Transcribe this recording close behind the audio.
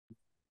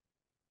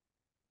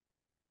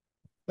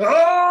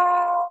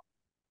Oh,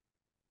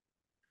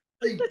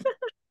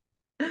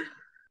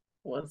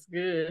 What's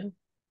good?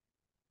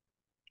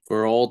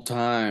 For all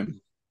time.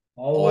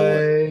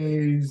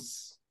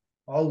 Always.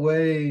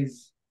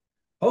 always,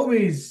 always.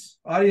 Homies,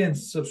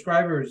 audience,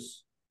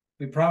 subscribers,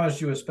 we promised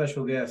you a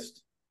special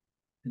guest,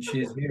 and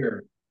she is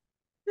here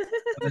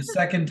for the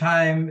second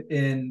time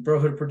in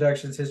Brohood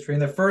Productions history,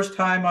 and the first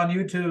time on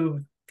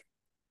YouTube.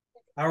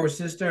 Our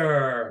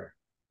sister.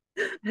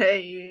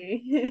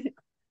 Hey.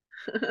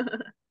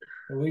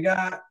 We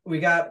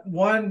got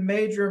one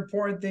major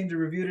important thing to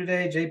review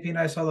today. JP and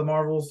I saw the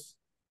Marvels.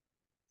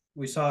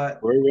 We saw it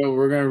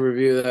We're gonna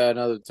review that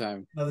another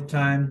time. another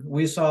time.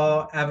 We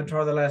saw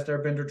Avatar: The Last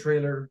Airbender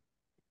trailer.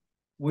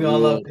 We We all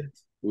will loved it.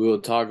 we will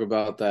talk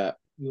about that.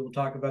 We will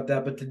talk about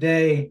that. But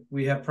today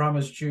we have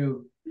promised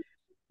you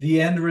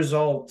the end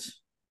result,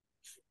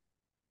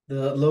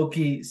 the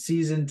Loki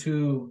season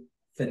 2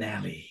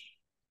 finale.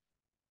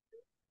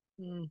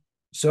 Mm.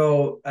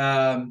 So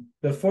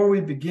before we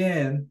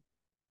begin,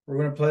 we're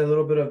going to play a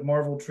little bit of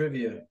Marvel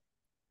trivia.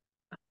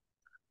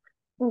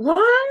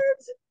 What?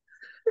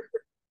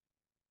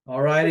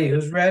 All righty,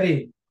 who's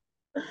ready?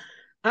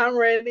 I'm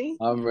ready.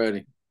 I'm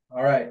ready.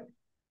 All right,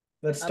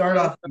 let's I don't start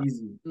know. off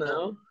easy.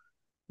 No.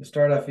 Let's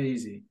start off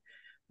easy.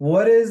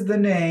 What is the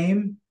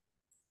name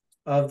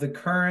of the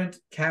current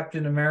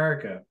Captain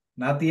America?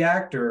 Not the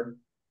actor,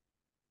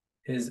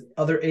 his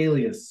other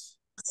alias.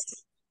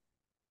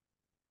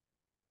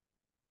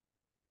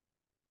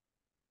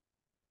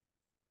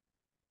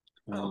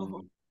 Oh,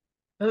 Um,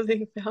 I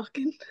think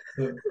Falcon.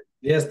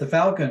 Yes, the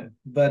Falcon.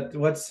 But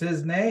what's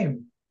his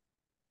name?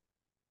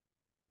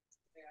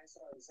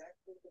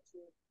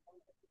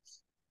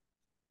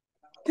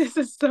 This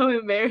is so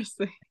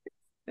embarrassing.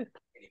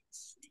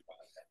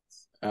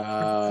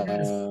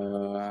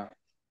 uh,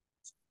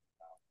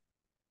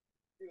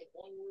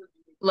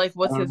 Like, I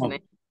what's don't his know. name?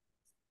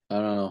 I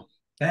don't know.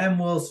 Sam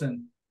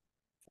Wilson.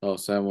 Oh,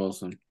 Sam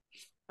Wilson.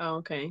 Oh,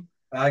 okay.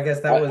 I guess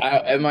that was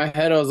In my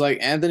head, I was like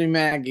Anthony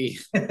Mackie.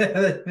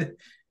 tomato,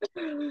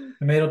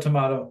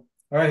 tomato.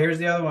 All right, here's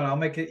the other one. I'll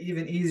make it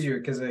even easier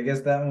because I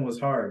guess that one was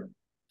hard.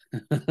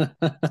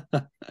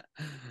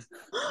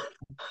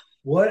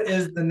 What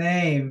is the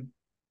name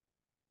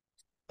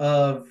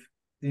of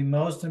the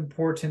most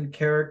important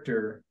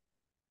character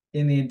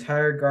in the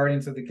entire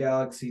Guardians of the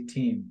Galaxy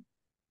team?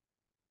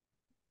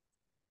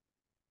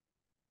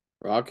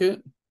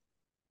 Rocket?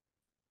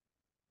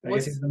 I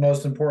guess he's What's the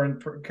most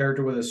important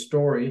character with a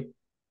story.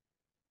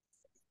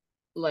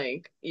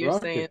 like you're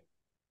saying?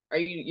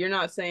 Rocket. You're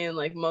not saying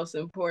like most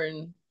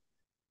important?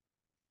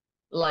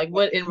 Like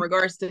what in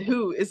regards to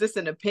who? Is this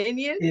an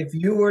opinion? If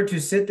you were to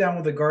sit down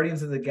with the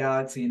Guardians of the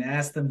Galaxy and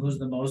ask them who's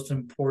the most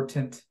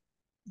important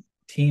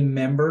team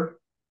member,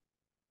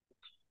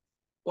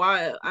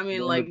 Why? I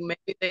mean, like Lord,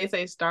 maybe they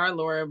say Star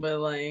Lord, but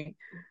like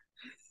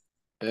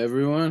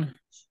everyone?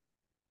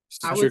 It's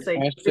I a would trick say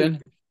Groot.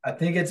 question. I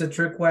think it's a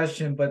trick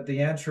question, but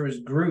the answer is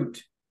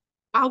Groot.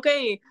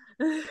 Okay.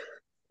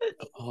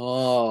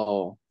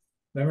 Oh.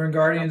 Remember in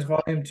Guardians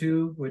Volume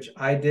 2, which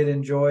I did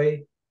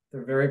enjoy,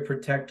 they're very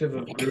protective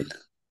of Groot.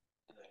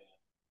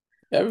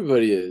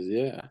 Everybody is,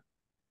 yeah.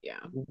 Yeah.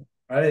 All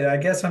right, I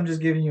guess I'm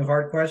just giving you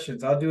hard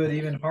questions. I'll do it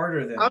even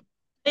harder I'll then.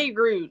 say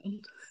Groot.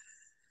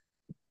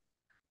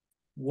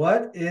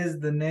 What is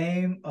the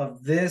name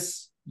of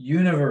this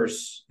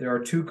universe? There are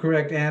two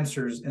correct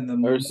answers in the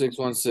Earth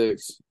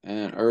 616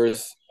 and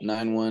Earth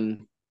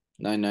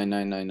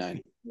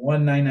 919999.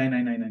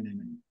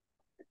 1999999.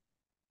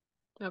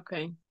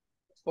 Okay.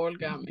 Paul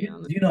got me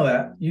on You know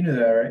that. You knew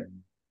that, right?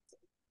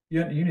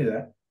 You knew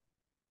that.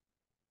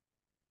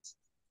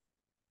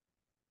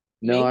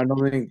 No,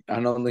 me. I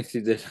don't think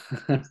she did.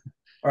 All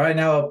right,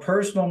 now a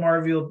personal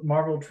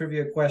Marvel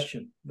trivia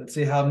question. Let's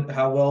see how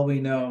well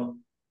we know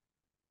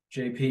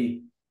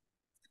JP.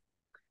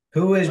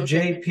 Who is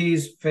Okay.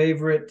 JP's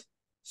favorite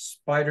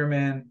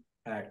Spider-Man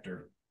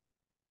actor?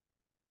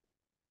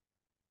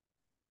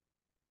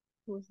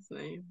 What's his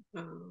name?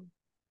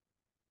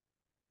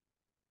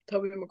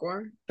 Tobey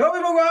Maguire. Tobey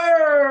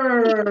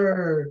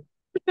Maguire!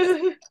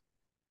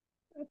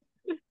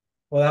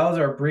 Well, that was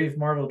our brief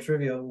Marvel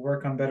trivia. We'll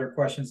work on better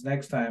questions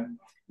next time.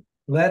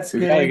 Let's We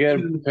get gotta get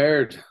into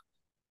prepared.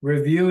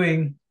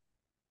 reviewing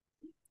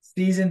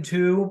season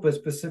 2, but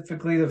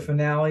specifically the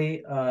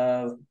finale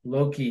of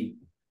Loki.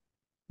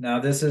 Now,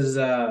 this is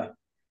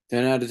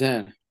 10 out of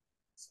 10.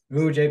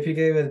 ooh, JP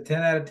gave it a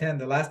 10 out of 10.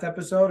 The last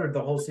episode or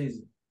the whole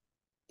season?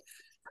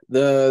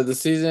 The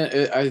season,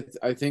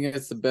 I think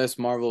it's the best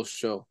Marvel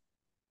show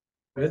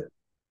Good.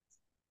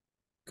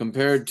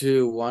 compared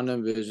to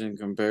WandaVision,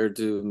 compared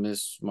to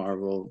Miss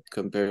Marvel,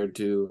 compared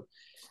to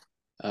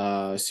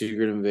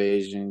Secret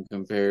Invasion,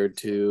 compared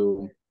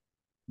to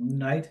Moon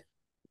Knight.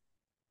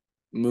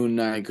 Moon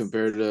Knight,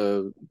 compared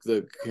to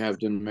the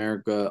Captain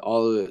America.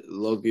 All of it,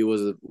 Loki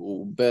was the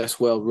best,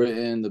 well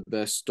written, the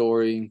best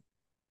story.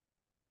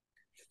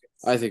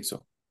 I think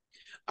so.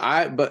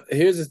 But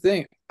here's the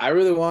thing. I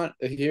really want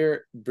to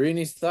hear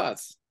Brini's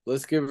thoughts.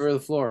 Let's give her the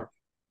floor.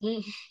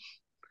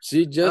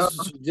 She Oh,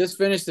 just she just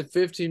finished it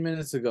 15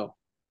 minutes ago.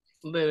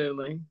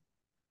 Literally.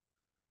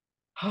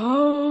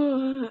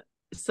 Oh,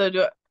 so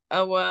do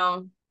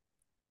well,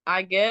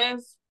 I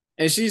guess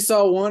And she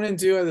saw 1 and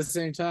 2 at the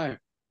same time.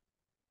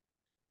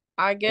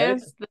 I Right?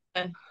 guess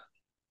that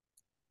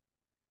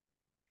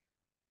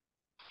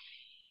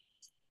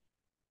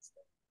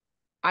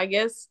I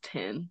guess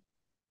 10.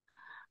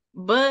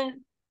 But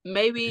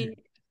maybe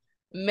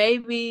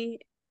maybe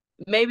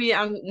maybe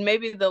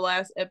the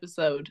last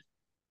episode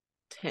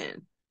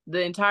 10.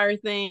 The entire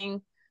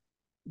thing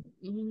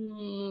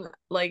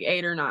like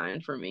 8 or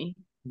 9 for me.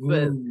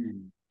 But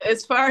Ooh.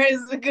 as far as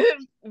a good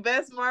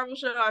best Marvel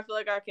show, I feel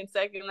like I can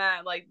second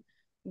that. Like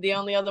the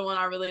only other one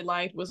I really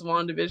liked was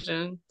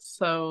WandaVision.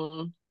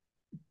 So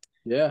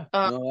Yeah.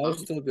 um No, that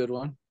was still a good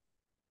one.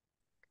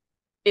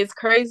 it's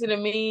crazy to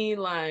me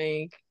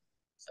like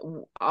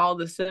all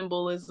the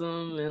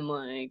symbolism and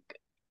like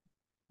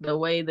the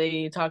way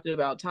they talked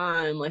about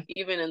time, like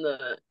even in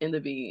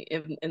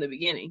the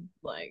beginning,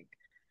 like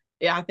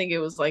yeah, I think it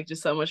was like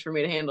just so much for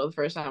me to handle the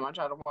first time I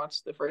tried to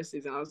watch the first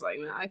season. I was like,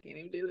 man, I can't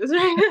even do this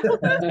right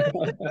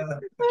now.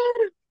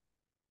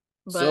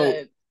 So,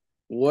 But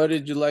what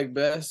did you like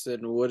best,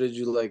 and what did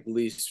you like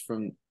least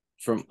from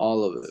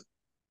all of it?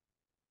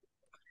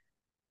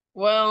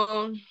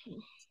 well,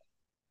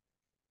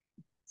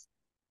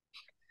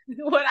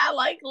 what I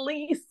like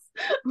least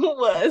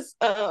was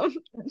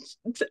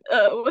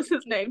what's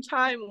his name?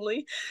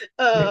 Timely.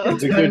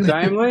 It's a good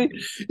timely.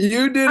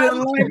 You didn't I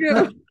like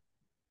him.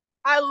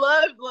 I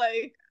loved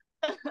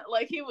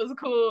like he was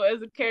cool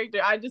as a character.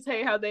 I just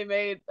hate how they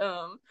made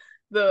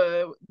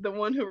the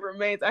one who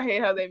remains. I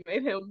hate how they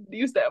made him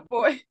use that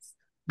voice.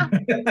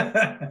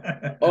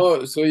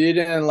 Oh, so you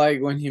didn't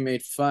like when he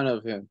made fun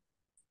of him?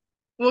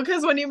 Well,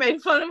 because when you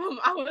made fun of him,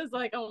 I was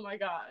like, oh my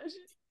gosh.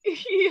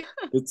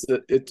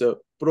 It's a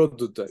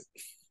prototype.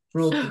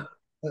 Bro,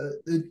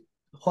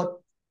 hot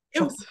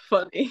It was chocolate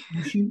funny.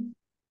 machine.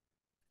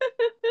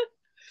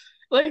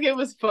 Like it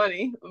was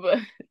funny, but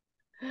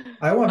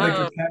I want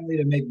Victor um Timely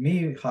to make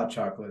me hot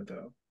chocolate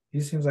though.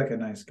 He seems like a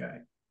nice guy.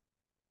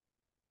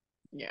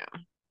 yeah.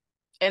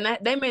 And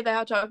that they made the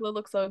hot chocolate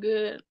look so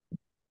good.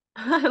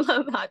 I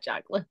love hot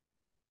chocolate.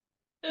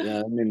 Yeah,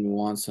 that made me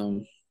want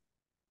some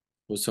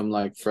with some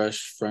like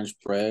fresh French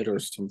bread or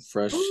some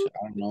fresh, I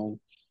don't know,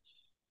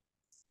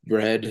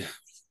 bread.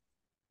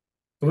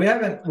 We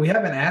haven't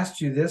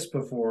asked you this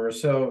before.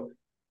 So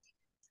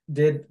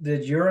did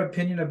your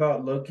opinion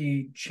about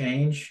Loki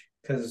change?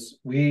 Because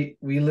we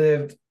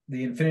lived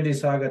the Infinity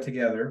Saga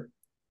together.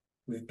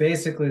 We've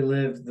basically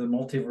lived the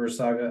multiverse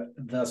saga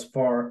thus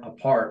far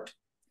apart.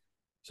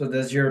 So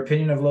does your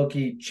opinion of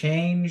Loki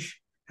change?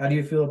 How do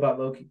you feel about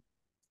Loki?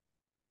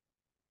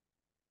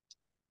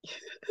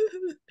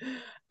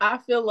 I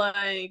feel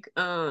like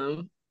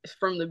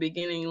from the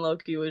beginning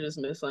Loki was just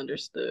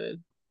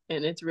misunderstood.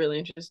 And it's really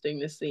interesting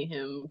to see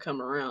him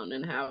come around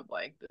and have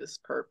like this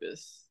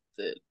purpose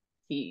that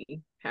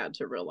he had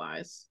to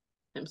realize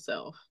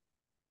himself.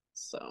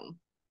 So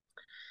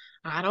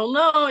I don't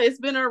know. It's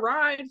been a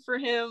ride for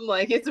him.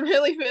 Like it's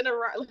really been a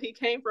ride. Like, he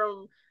came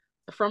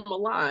from a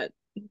lot.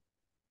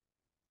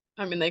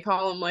 I mean, they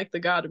call him like the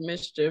god of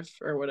mischief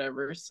or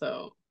whatever.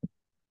 So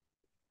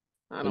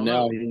I But don't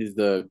now know. he's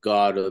the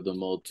god of the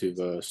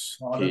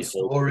multiverse. A lot He of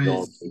holds it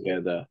all stories.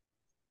 together.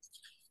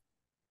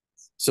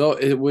 So,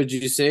 would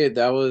you say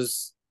that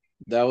was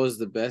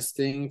the best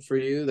thing for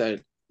you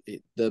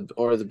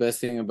the best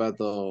thing about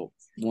the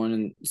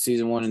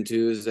season 1 and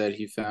 2 is that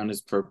he found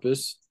his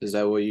purpose? Is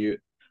that what you?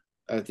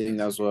 I think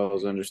that's what I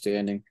was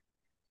understanding.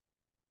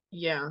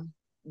 Yeah,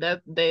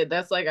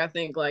 that's like I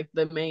think like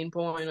the main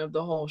point of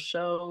the whole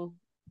show.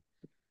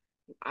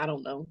 I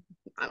don't know.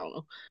 I don't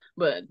know,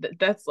 but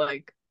that's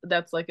like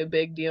a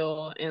big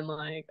deal. And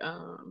like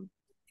I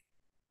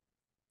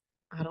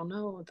don't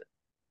know.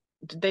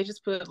 They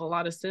just put a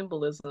lot of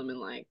symbolism and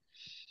like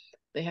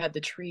they had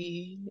the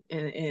tree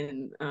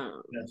and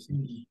Yes.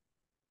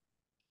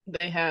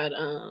 they had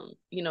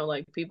you know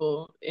like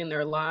people in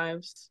their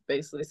lives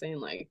basically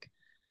saying like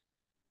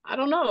I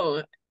don't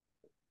know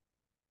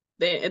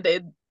they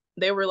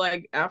they were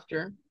like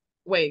after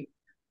wait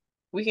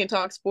we can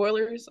talk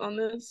spoilers on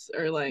this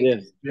or like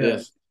Yes,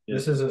 yes,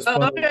 Yes. This yes. is a oh,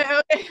 spoiler. okay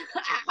okay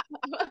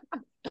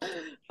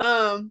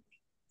um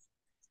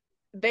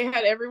they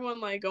had everyone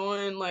like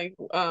going like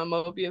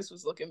Mobius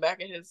was looking back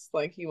at his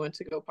like he went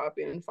to go pop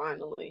in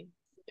finally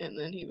and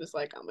then he was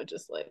like I'm gonna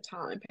just let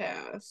time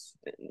pass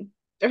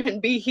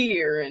and be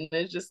here and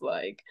it's just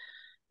like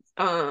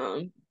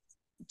um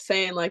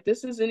saying like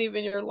this isn't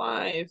even your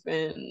life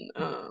and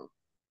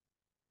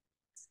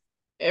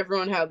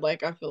everyone had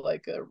like I feel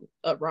like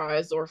a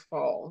rise or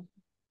fall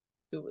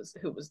who was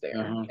there.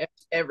 Uh-huh.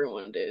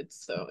 Everyone did,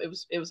 so it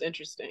was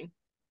interesting.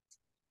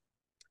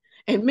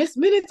 And Miss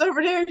Minutes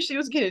over there, she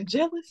was getting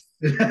jealous.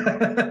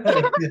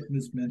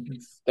 Miss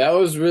Minutes. I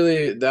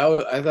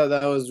thought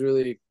that was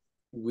really It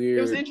was weird.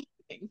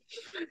 interesting.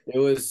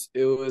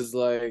 It was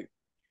like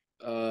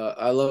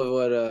I love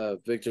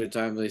what Victor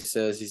Timely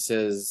says. He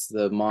says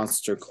the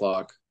monster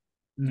clock.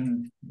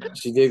 Mhm. Yeah.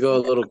 She did go a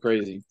little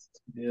crazy.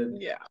 Yeah.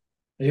 Yeah,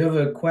 You have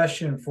a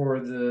question for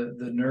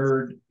the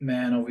nerd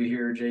man over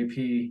here,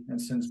 JP,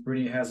 and since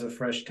Brittany has a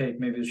fresh take,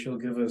 maybe she'll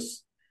give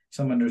us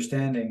some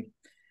understanding.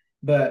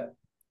 But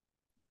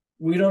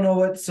we don't know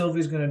what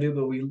Sylvie's going to do,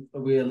 but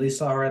we at least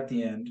saw her at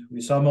the end. We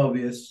saw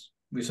Mobius.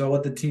 We saw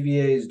what the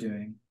TVA is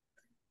doing.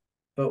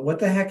 But what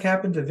the heck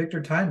happened to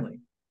Victor Timely?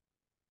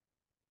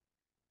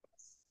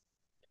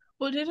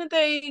 Well, didn't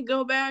they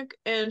go back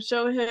and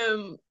show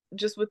him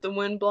just with the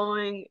wind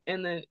blowing,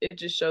 and then it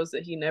just shows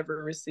that he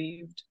never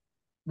received.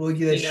 Well,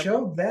 yeah, they He never.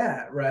 showed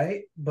that,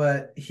 right?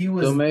 But he So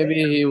was maybe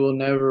there. he will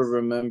never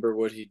remember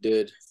what he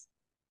did.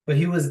 But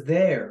he was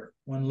there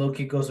when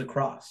Loki goes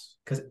across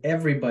because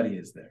everybody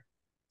is there.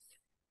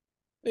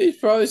 He's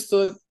probably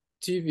still at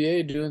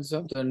TVA doing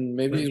something.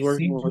 Maybe But he's he's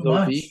working seen too with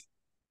OB. much.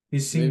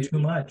 He's seen Maybe. too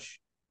much.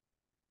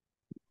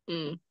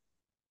 Mm.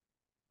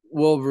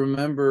 Well,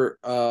 remember,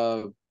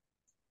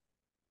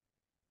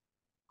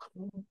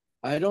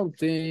 I don't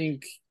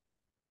think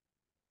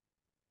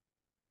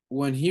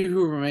when He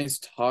Who Remains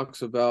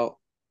talks about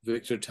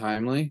Victor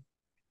Timely,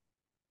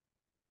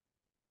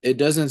 it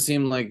doesn't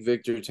seem like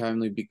Victor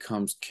Timely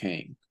becomes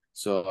king.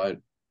 So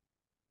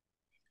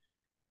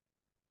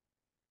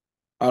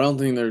I don't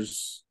think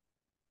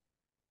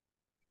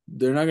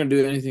they're not gonna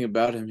do anything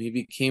about him. He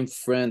became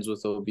friends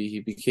with OB. He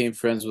became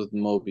friends with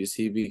Mobius.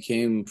 He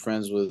became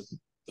friends with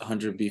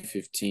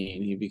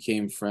 100B15. He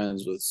became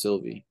friends with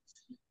Sylvie.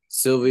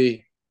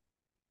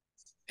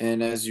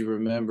 And as you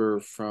remember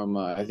from,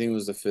 I think it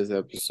was the 5th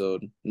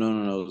episode.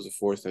 No, it was the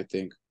 4th, I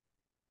think,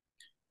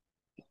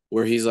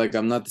 where he's like,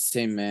 "I'm not the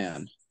same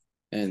man,"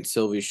 and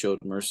Sylvie showed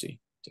mercy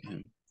to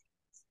him.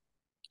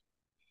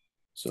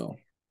 So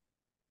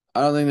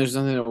I don't think there's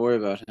nothing to worry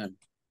about him.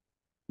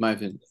 My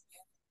opinion.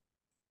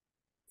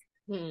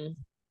 Hmm.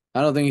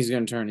 I don't think he's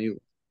gonna turn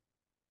evil.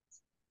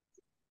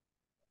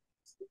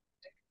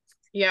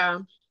 Yeah.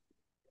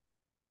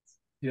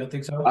 You don't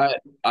think so?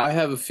 I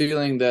have a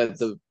feeling that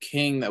the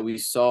king that we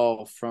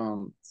saw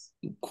from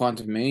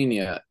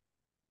Quantumania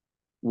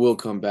will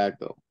come back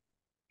though.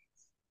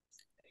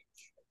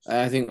 And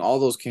I think all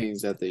those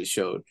kings that they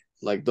showed,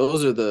 like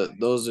those are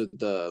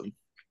the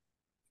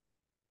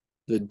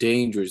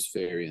dangerous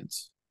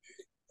variants.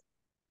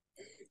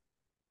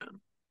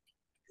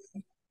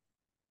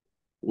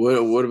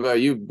 What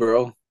about you,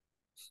 bro?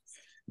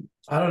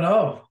 I don't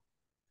know.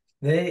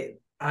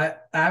 I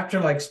after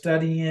like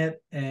studying it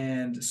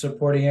and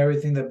supporting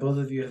everything that both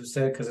of you have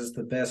said, because it's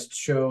the best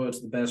show, it's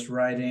the best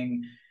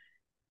writing.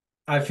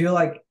 I feel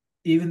like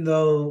even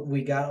though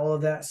we got all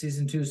of that,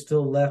 season two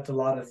still left a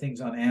lot of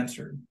things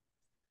unanswered.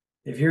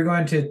 If you're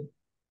going to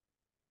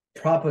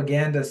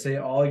propaganda say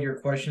all your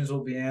questions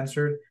will be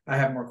answered, I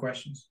have more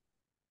questions.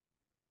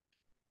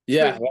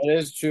 Yeah, that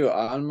is true.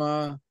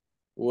 Alma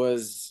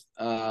was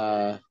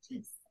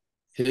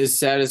his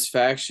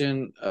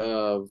satisfaction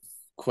of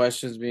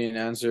questions being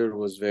answered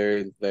was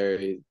very,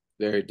 very,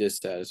 very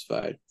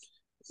dissatisfied.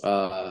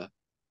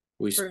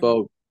 We True.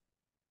 spoke.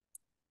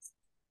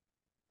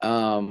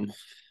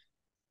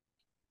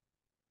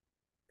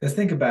 Let's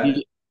think about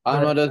it.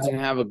 Alma doesn't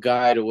have a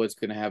guide to what's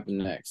going to happen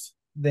next.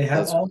 They have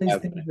That's all what's these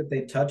happening. things that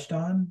they touched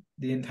on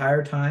the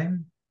entire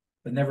time,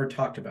 but never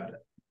talked about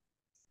it.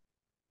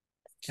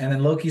 And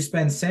then Loki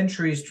spends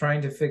centuries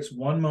trying to fix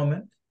one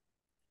moment.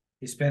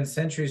 He spends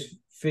centuries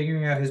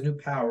figuring out his new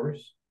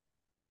powers.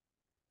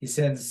 He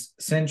spends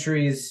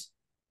centuries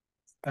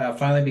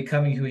finally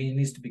becoming who he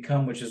needs to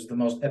become, which is the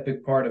most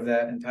epic part of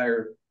that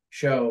entire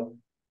show.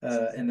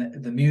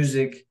 And the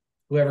music,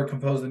 whoever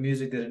composed the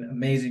music did an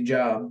amazing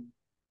job.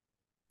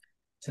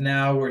 To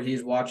now where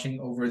he's watching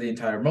over the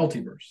entire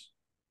multiverse.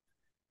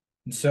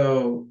 And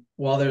so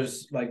while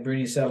there's, like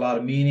Brittany said, a lot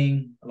of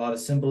meaning, a lot of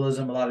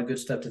symbolism, a lot of good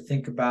stuff to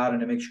think about,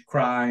 and it makes you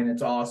cry and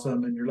it's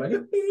awesome, and you're like,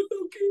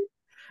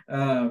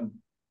 okay.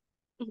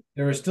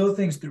 There were still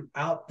things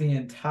throughout the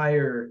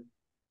entire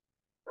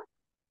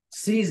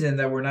season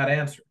that were not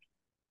answered.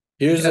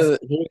 Here's Yes,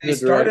 here's they the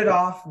started direction.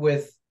 off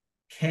with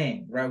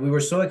Kang, right? We were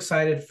so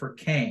excited for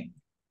Kang,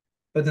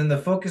 but then the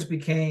focus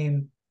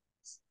became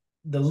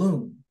the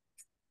Loom.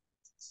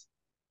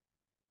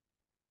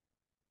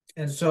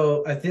 And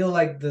so I feel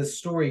like the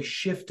story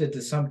shifted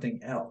to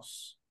something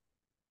else.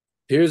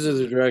 Here's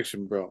the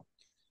direction, bro.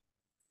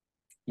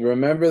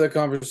 Remember the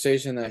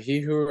conversation that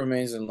He Who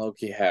Remains and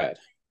Loki had.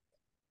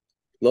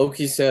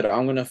 Loki said,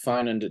 "I'm gonna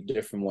find a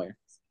different way."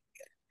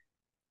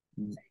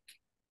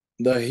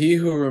 The He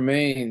Who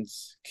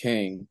Remains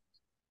king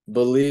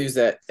believes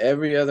that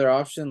every other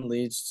option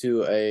leads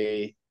to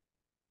a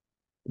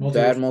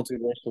bad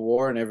multiversal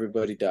war and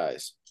everybody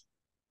dies.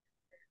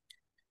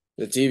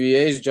 The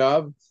TVA's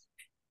job,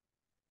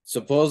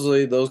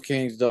 supposedly those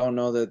kings don't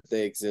know that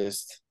they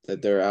exist,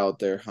 that they're out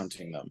there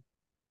hunting them.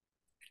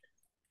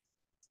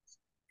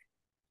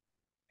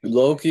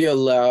 Loki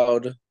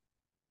allowed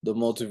the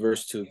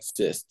multiverse to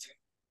exist.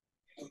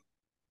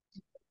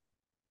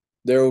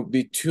 There will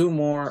be 2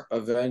 more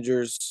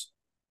Avengers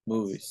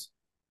movies.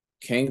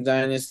 Kang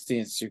Dynasty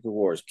and Secret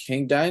Wars.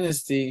 Kang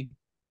Dynasty,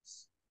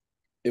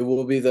 it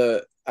will be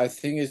I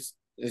think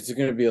it's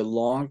going to be a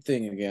long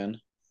thing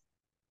again.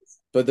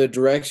 but the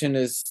direction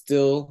is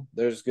still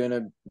there's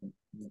gonna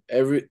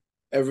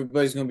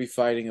everybody's gonna be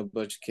fighting a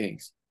bunch of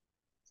kings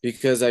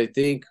because I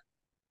think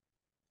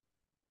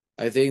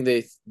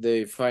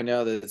they find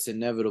out that it's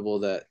inevitable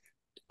that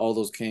all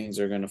those kings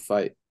are gonna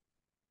fight.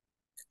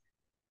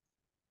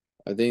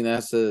 I think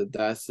that's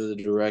the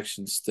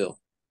direction still.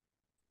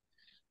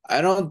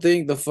 I don't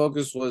think the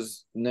focus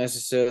was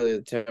necessarily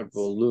the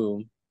temporal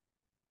loom,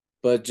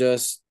 but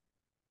just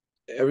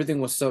everything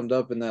was summed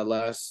up in that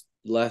last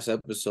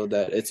episode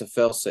that it's a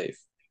failsafe.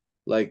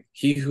 Like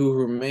he who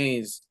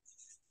remains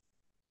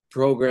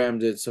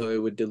programmed it so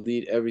it would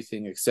delete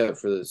everything except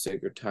for the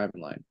sacred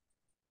timeline.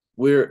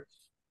 We're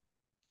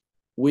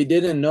we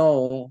didn't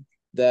know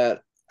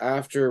that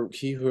after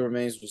He Who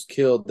Remains was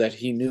killed that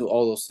he knew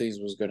all those things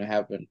was going to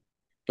happen.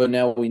 But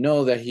now we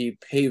know that he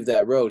paved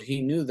that road.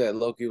 He knew that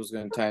Loki was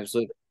going to time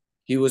slip.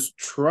 He was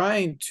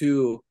trying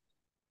to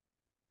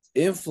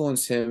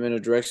influence him in a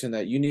direction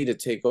that you need to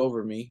take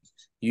over me.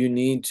 You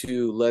need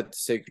to let the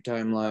sacred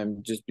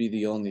timeline just be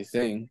the only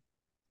thing.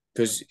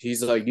 Because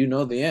he's like,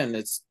 the end.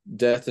 It's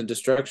death and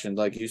destruction.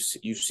 Like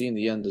you've seen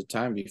the end of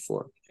time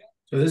before.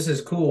 So this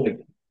is cool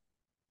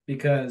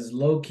because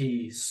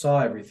Loki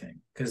saw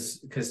everything.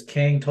 Because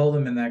Kang told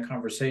him in that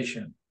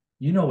conversation,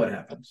 you know what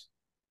happens.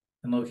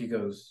 And Loki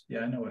goes,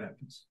 yeah, I know what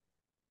happens.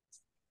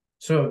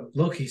 So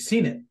Loki's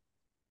seen it,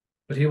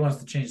 but he wants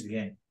to change the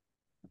game.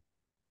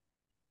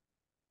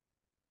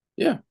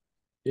 Yeah.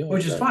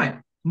 Which is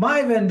fine.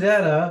 My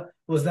vendetta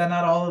was that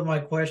not all of my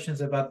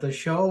questions about the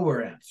show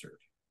were answered.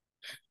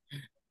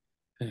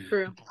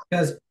 True.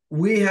 Because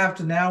we have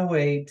to now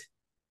wait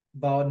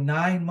about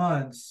 9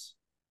 months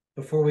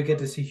before we get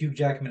to see Hugh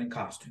Jackman in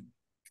costume.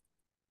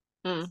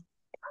 And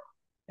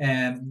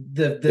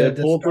the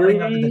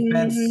starting of the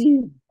defense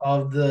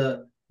of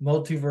the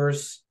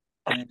multiverse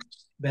and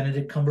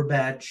Benedict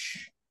Cumberbatch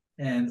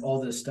and all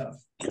this stuff.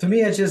 To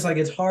me, it's just like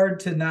it's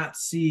hard to not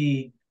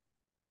see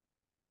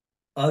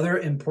other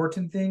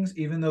important things,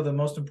 even though the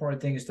most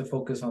important thing is to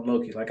focus on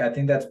Loki. Like I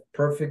think that's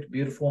perfect,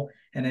 beautiful,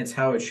 and it's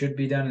how it should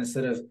be done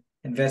instead of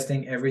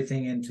investing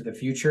everything into the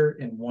future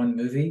in one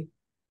movie.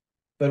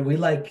 But we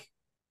like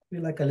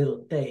a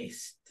little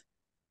taste.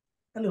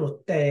 A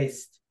little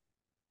taste.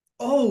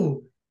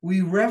 Oh,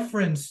 we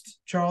referenced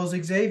Charles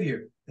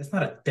Xavier. That's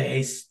not a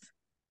taste.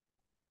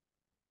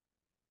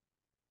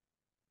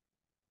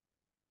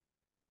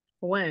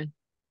 When?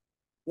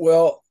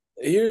 Well,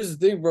 here's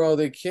the thing, bro.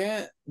 They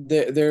can't.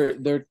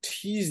 They're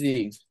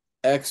teasing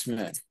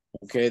X-Men.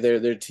 Okay,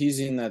 they're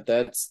teasing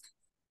that's.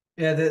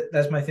 Yeah,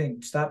 that's my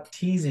thing. Stop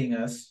teasing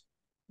us.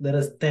 Let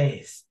us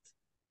taste.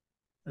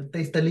 Let's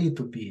taste a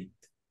little bit.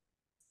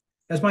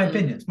 That's my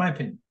opinion. It's my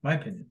opinion. My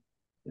opinion.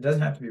 It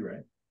doesn't have to be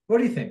right. What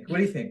do you think? What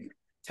do you think?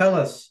 Tell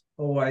us,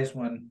 oh wise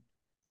one,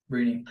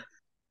 Breeding.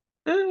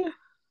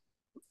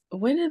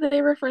 When did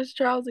they reference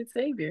Charles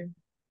Xavier?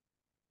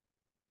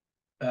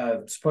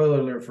 Spoiler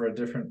alert for a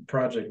different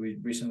project we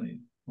recently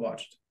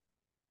watched.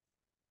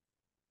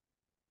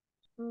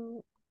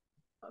 Okay.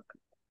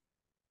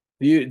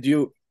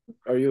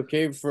 Are you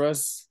okay for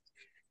us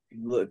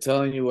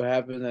telling you what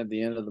happened at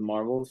the end of the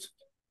Marvels?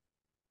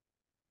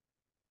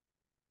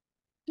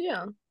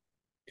 Yeah.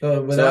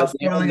 So without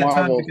spoiling a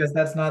ton, because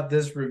that's not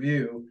this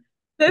review.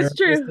 That's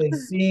true. There's a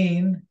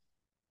scene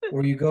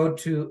where you go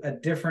to a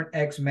different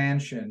X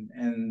mansion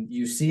and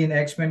you see an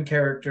X-Men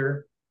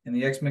character, and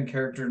the X-Men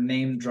character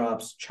name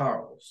drops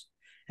Charles.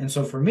 And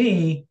so for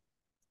me,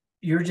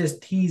 you're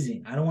just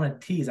teasing. I don't want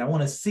to tease. I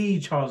want to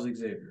see Charles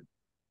Xavier.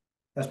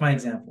 That's my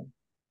example.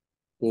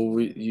 Well,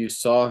 you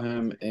saw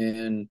him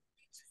in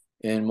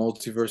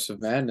Multiverse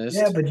of Madness.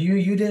 Yeah, but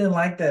you didn't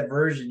like that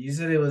version. You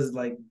said it was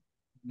like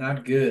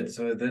not good.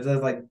 So there's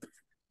like.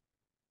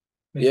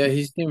 Yeah,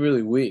 he seemed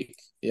really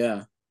weak.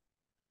 Yeah,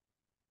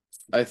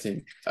 I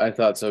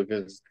thought so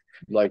because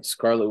like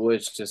Scarlet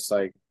Witch just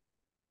like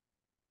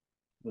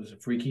was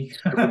it freaky?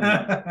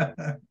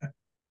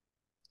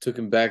 took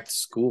him back to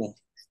school.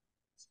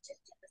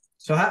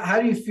 So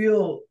how do you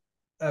feel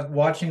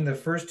watching the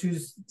first two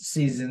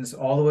seasons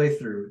all the way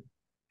through?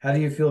 How do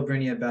you feel,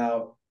 Brittany,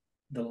 about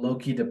the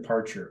Loki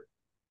departure?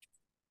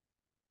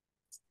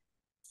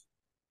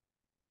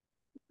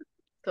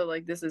 So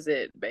like this is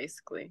it,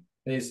 basically.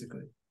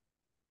 Basically.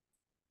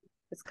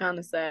 It's kind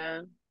of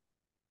sad.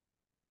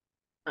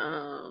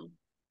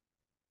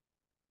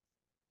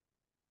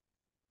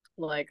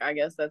 Like I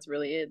guess that's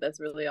really it. That's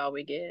really all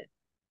we get.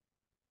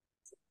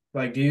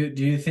 Like, do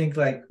you think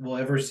like we'll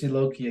ever see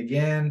Loki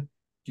again?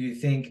 Do you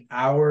think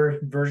our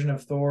version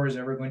of Thor is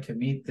ever going to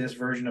meet this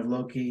version of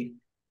Loki,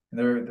 and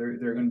they're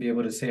going to be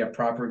able to say a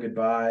proper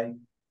goodbye?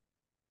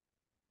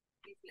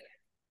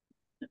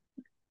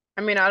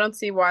 I mean, I don't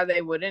see why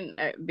they wouldn't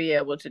be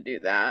able to do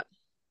that.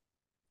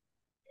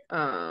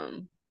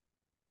 I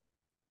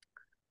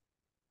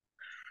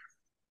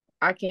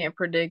can't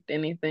predict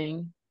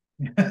anything.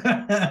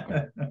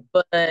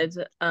 But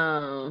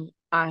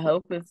I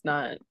hope it's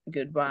not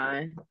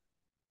goodbye.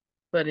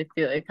 But it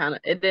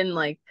didn't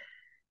like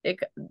it.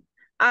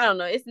 I don't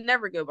know. It's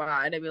never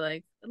goodbye. They'd be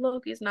like,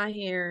 Loki's not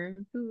here.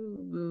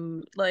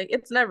 Like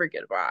it's never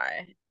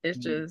goodbye. It's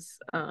Mhm.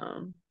 just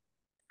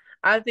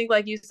I think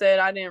like you said,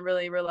 I didn't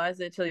really realize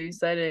it till you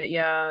said it.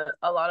 Yeah,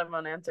 a lot of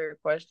unanswered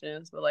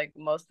questions, but like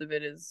most of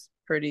it is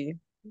pretty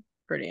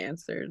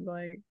answered.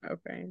 Like,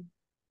 okay.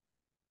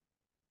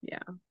 Yeah.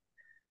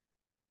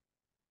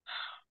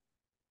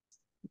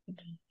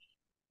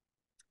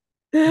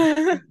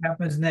 What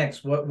happens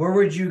next? Where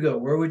would you go?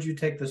 Where would you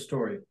take the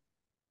story?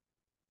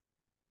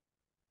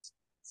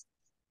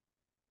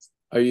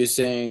 Are you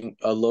saying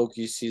a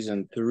Loki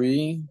season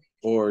 3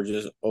 or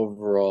just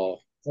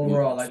overall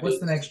Overall, movie like what's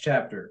the phase? next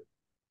chapter?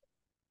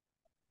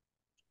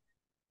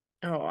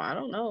 Oh, I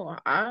don't know.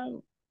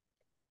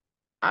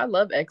 I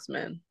love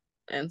X-Men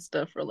and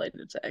stuff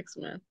related to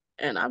X-Men.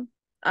 And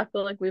I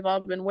feel like we've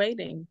all been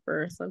waiting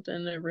for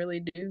something to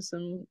really do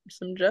some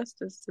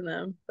justice to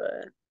them.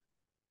 But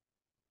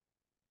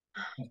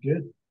That's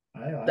good.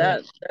 I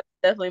that's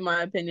definitely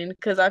my opinion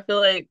because I feel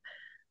like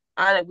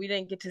I we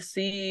didn't get to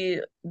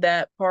see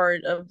that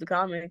part of the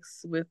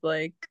comics with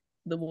like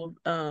the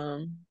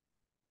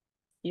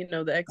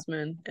the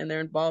X-Men and their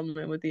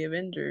involvement with the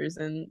Avengers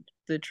and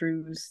the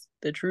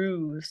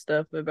true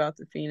stuff about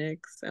the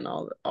Phoenix and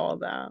all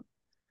that.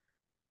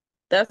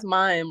 That's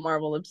my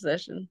Marvel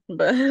obsession.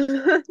 But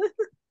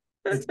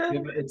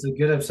it's a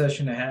good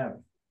obsession to have.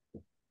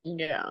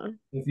 yeah.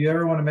 If you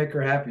ever want to make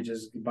her happy,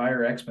 just buy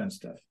her X-Men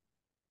stuff.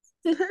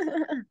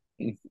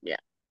 Yeah.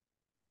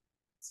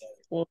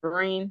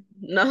 Wolverine.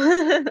 No.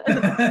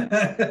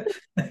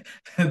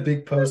 A big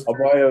I'll poster.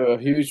 buy a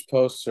huge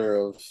poster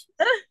of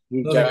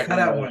Hugh No, the Jackman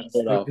cutout with his ones.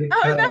 shirt The off. big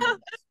cutout Oh ones.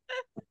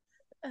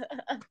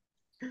 no.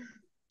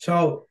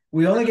 So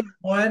we only get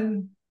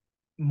one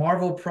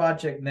Marvel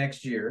project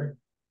next year,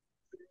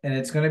 and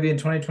it's going to be in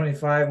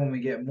 2025 when we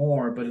get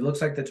more, but it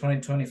looks like the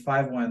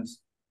 2025 ones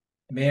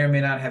may or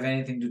may not have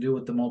anything to do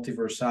with the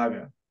multiverse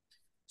saga.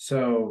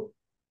 So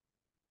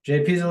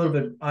JP is a little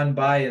bit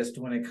unbiased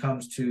when it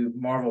comes to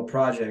Marvel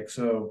projects.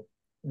 So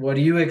what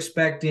are you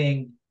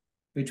expecting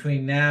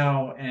between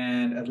now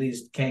and at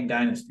least Kang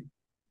Dynasty?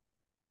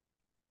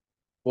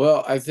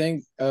 Well, I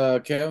think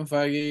Kevin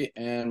Feige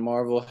and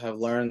Marvel have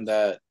learned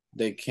that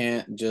they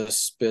can't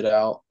just spit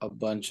out a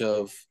bunch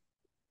of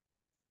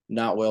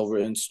not well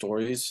written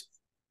stories.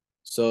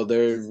 So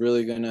they're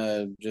really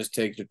gonna just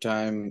take their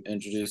time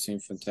introducing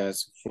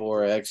Fantastic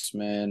Four,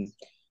 X-Men,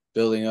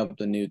 building up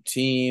the new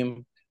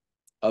team,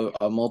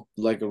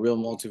 like a real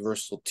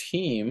multiversal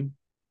team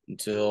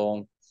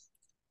until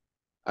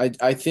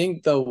I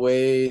think the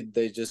way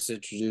they just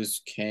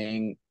introduced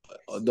Kang,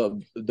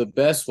 the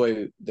best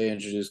way they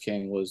introduced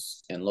Kang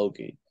was in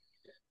Loki.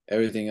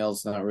 Everything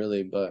else not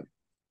really, but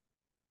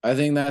I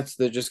think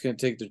they're just gonna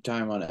take their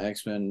time on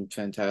X-Men,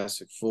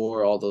 Fantastic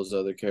Four, all those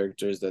other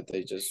characters that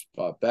they just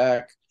brought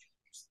back.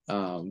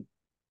 Um,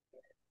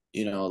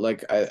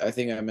 like I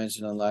think I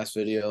mentioned in the last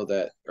video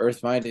that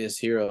Earth Mightiest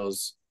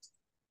Heroes,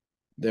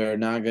 we're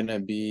not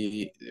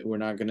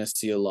gonna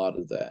see a lot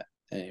of that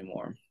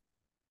anymore.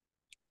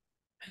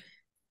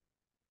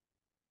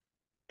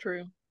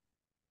 True.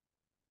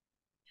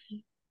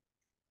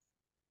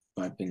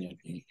 My opinion.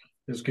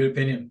 It's a good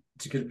opinion.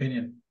 It's a good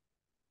opinion.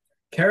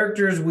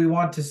 Characters we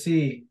want to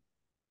see,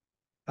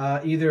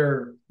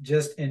 either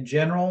just in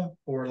general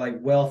or like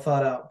well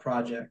thought out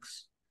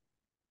projects.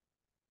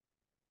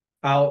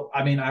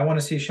 I mean, I want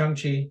to see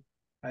Shang-Chi.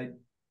 I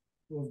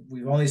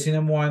we've only seen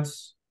him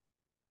once.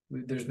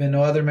 There's been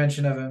no other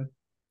mention of him.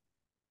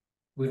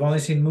 We've only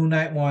seen Moon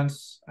Knight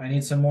once. I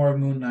need some more of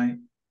Moon Knight.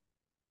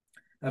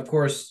 Of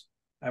course,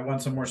 I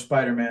want some more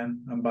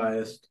Spider-Man. I'm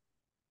biased.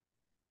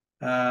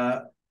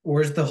 Uh,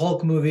 where's the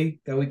Hulk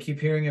movie that we keep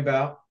hearing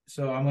about?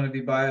 So I'm going to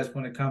be biased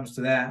when it comes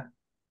to that.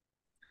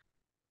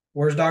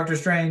 Where's Doctor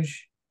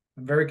Strange?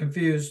 I'm very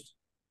confused.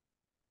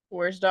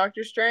 Where's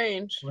Doctor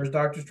Strange? Where's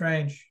Doctor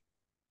Strange?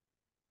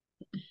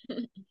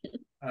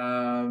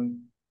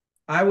 Um,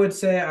 I would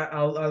say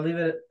I'll leave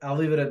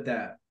it at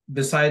that.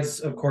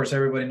 Besides, of course,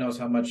 everybody knows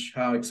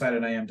how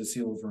excited I am to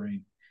see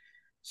Wolverine.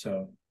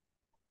 So,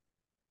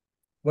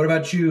 what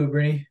about you,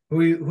 Brittany? Who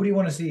do you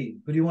want to see?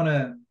 Who do you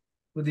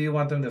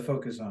want them to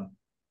focus on?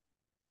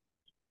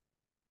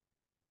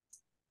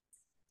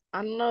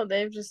 I don't know.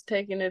 They've just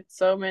taken it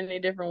so many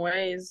different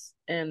ways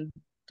and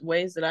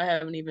ways that I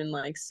haven't even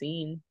like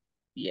seen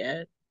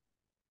yet.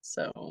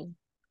 So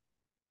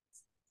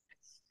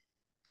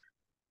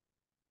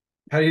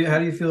How do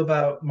you feel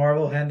about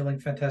Marvel handling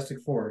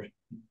Fantastic Four?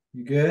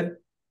 You good?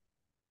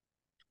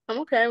 I'm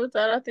okay with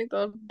that. I think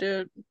they'll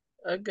do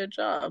a good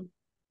job.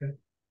 Okay.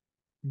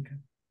 Okay.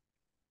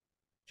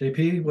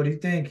 JP, what do you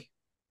think?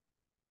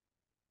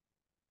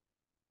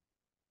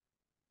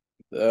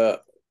 Uh,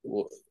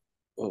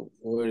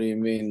 what do you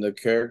mean the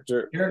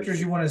character?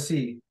 Characters you want to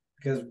see?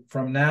 Because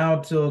from now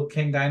till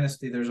King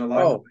Dynasty, there's a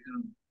lot going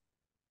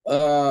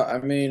Oh, on.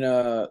 I mean,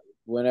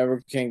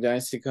 whenever King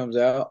Dynasty comes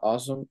out,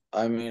 awesome.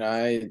 I mean,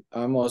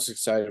 I'm most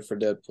excited for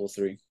Deadpool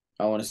 3.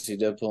 I want to see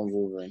Deadpool and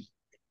Wolverine.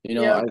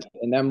 Yep.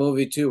 In that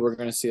movie too, we're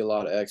gonna see a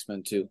lot of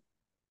X-Men too,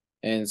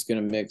 and it's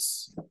gonna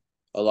mix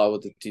a lot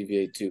with the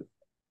TVA too.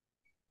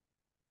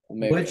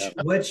 We'll make it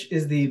happen. Which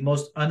is the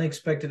most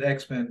unexpected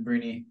X-Men,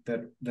 Brini,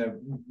 that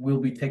will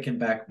be taken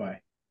back by?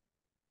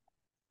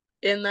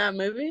 In that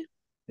movie?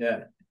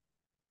 Yeah.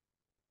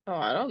 Oh,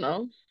 I don't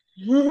know.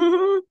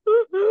 You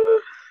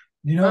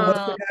know, what's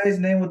the guy's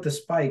name with the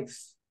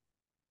spikes?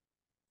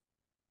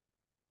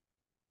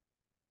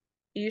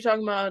 You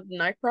talking about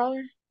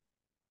Nightcrawler?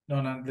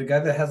 No, the guy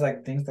that has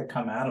like things that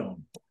come out of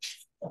him.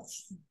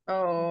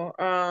 Oh,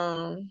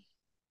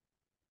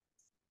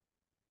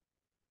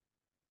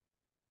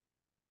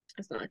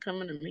 it's not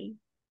coming to me.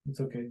 It's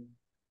okay.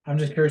 I'm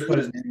just curious what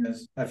his name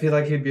is. I feel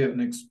like he'd be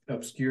an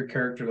obscure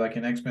character like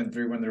in X-Men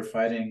 3 when they're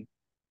fighting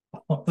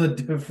all the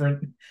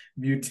different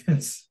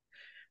mutants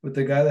with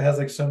the guy that has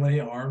like so many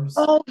arms.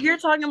 Oh, you're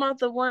talking about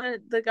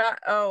the guy.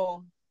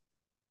 Oh,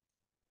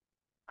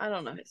 I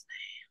don't know his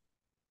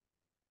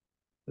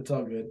It's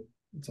all good.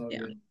 It's all name.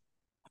 good.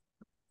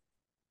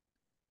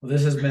 Well,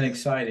 this has been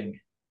exciting.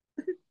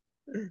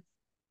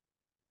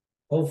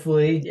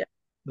 Hopefully, Yeah.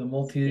 the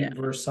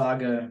multiverse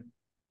saga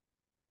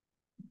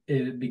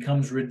it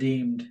becomes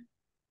redeemed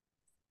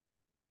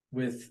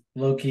with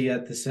Loki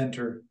at the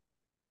center,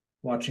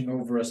 watching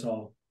over us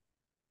all.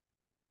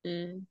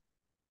 Mm.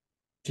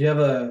 Do you have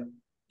a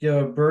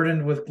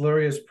burdened with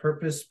glorious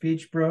purpose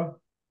speech,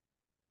 bro?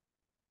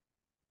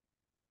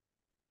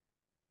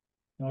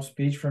 No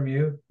speech from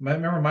you?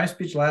 Remember, my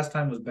speech last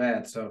time was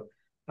bad, so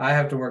I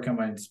have to work on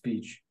my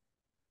speech.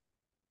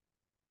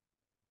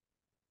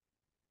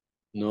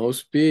 No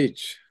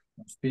speech.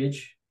 No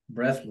speech,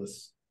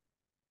 breathless.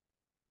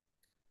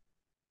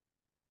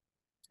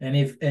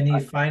 Any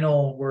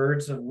final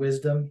words of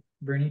wisdom,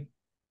 Brittany?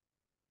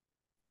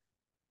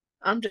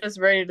 I'm just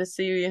ready to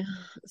see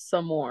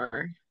some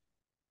more.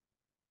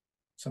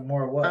 Some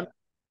more what?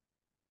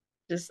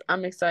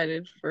 I'm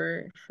excited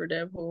for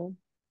Deadpool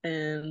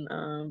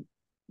and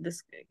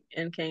this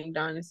and Kang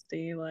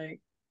Dynasty. Like,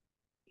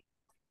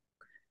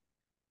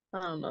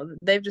 I don't know,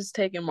 they've just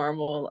taken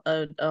Marvel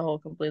a whole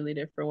completely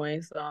different way.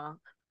 So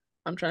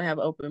I'm trying to have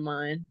an open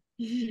mind.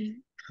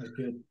 That's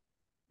good.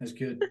 That's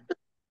good.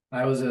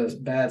 I was a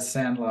bad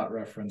Sandlot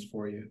reference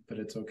for you, but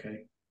it's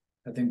okay.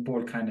 I think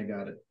Boyd kind of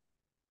got it.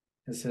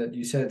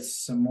 You said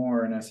some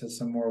more, and I said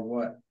some more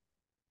what?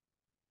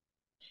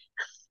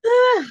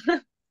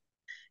 I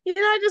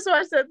just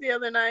watched that the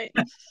other night.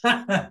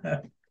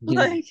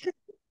 Like,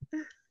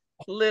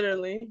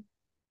 literally.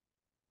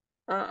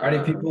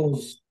 Alrighty,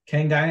 people's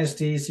Kang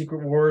Dynasty,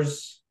 Secret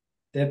Wars,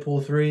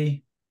 Deadpool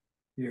 3.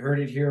 You heard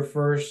it here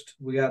first.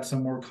 We got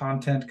some more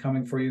content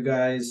coming for you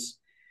guys.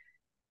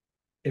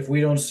 If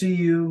we don't see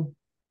you,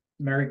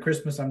 Merry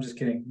Christmas. I'm just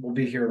kidding. We'll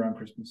be here around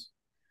Christmas.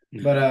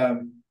 But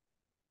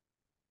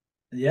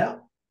yeah,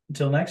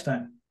 until next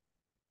time.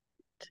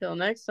 Till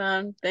next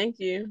time. Thank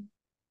you.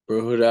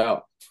 Brohood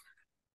out.